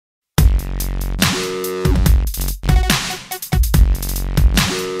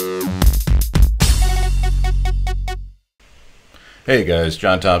Hey guys,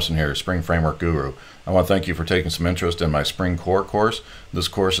 John Thompson here, Spring Framework Guru. I want to thank you for taking some interest in my Spring Core course. This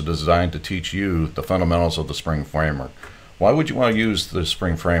course is designed to teach you the fundamentals of the Spring Framework. Why would you want to use the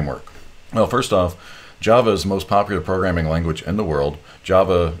Spring Framework? Well, first off, Java is the most popular programming language in the world.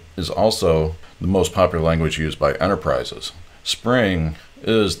 Java is also the most popular language used by enterprises. Spring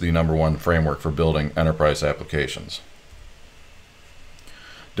is the #1 framework for building enterprise applications.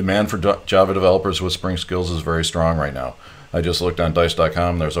 Demand for Java developers with Spring skills is very strong right now. I just looked on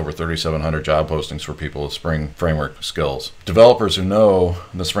dice.com. There's over 3,700 job postings for people with Spring Framework skills. Developers who know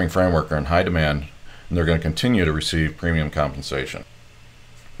the Spring Framework are in high demand, and they're going to continue to receive premium compensation.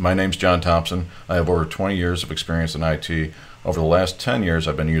 My name's John Thompson. I have over 20 years of experience in IT. Over the last 10 years,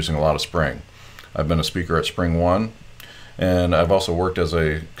 I've been using a lot of Spring. I've been a speaker at Spring One, and I've also worked as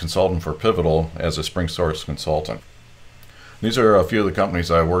a consultant for Pivotal as a Spring Source consultant. These are a few of the companies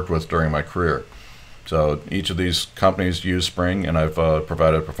I worked with during my career. So each of these companies use Spring, and I've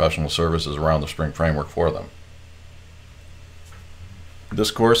provided professional services around the Spring Framework for them. This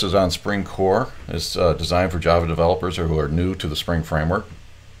course is on Spring Core. It's designed for Java developers who are new to the Spring Framework.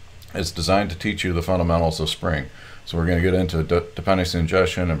 It's designed to teach you the fundamentals of Spring. So we're going to get into dependency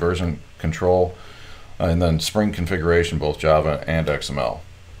ingestion and version control, and then Spring configuration, both Java and XML.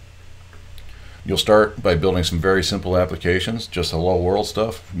 You'll start by building some very simple applications, just hello world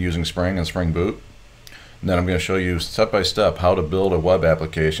stuff using Spring and Spring Boot. And then I'm going to show you step by step how to build a web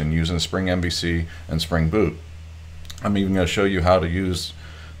application using Spring MVC and Spring Boot. I'm even going to show you how to use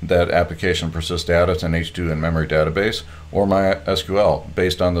that application to persist data to an H2 in-memory database or MySQL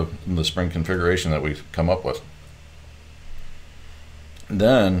based on the Spring configuration that we've come up with. And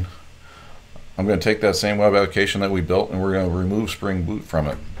then I'm going to take that same web application that we built and we're going to remove Spring Boot from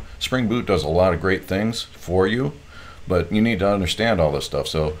it. Spring Boot does a lot of great things for you, but you need to understand all this stuff.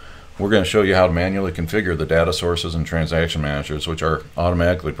 So we're going to show you how to manually configure the data sources and transaction managers, which are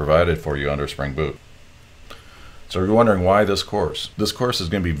automatically provided for you under Spring Boot. So you're wondering why this course? This course is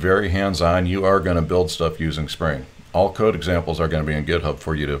going to be very hands-on. You are going to build stuff using Spring. All code examples are going to be in GitHub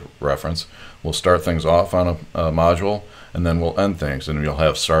for you to reference. We'll start things off on a module, and then we'll end things, and you'll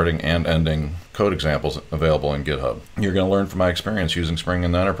have starting and ending code examples available in GitHub. You're going to learn from my experience using Spring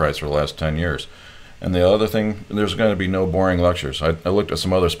in the enterprise for the last 10 years. And the other thing, there's going to be no boring lectures. I looked at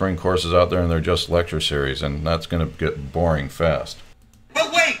some other Spring courses out there, and they're just lecture series, and that's going to get boring fast.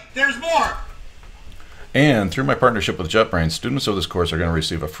 But wait, there's more! And through my partnership with JetBrains, students of this course are going to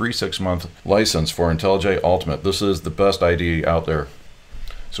receive a free 6-month license for IntelliJ Ultimate. This is the best IDE out there.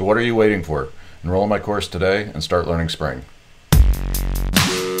 So what are you waiting for? Enroll in my course today and start learning Spring.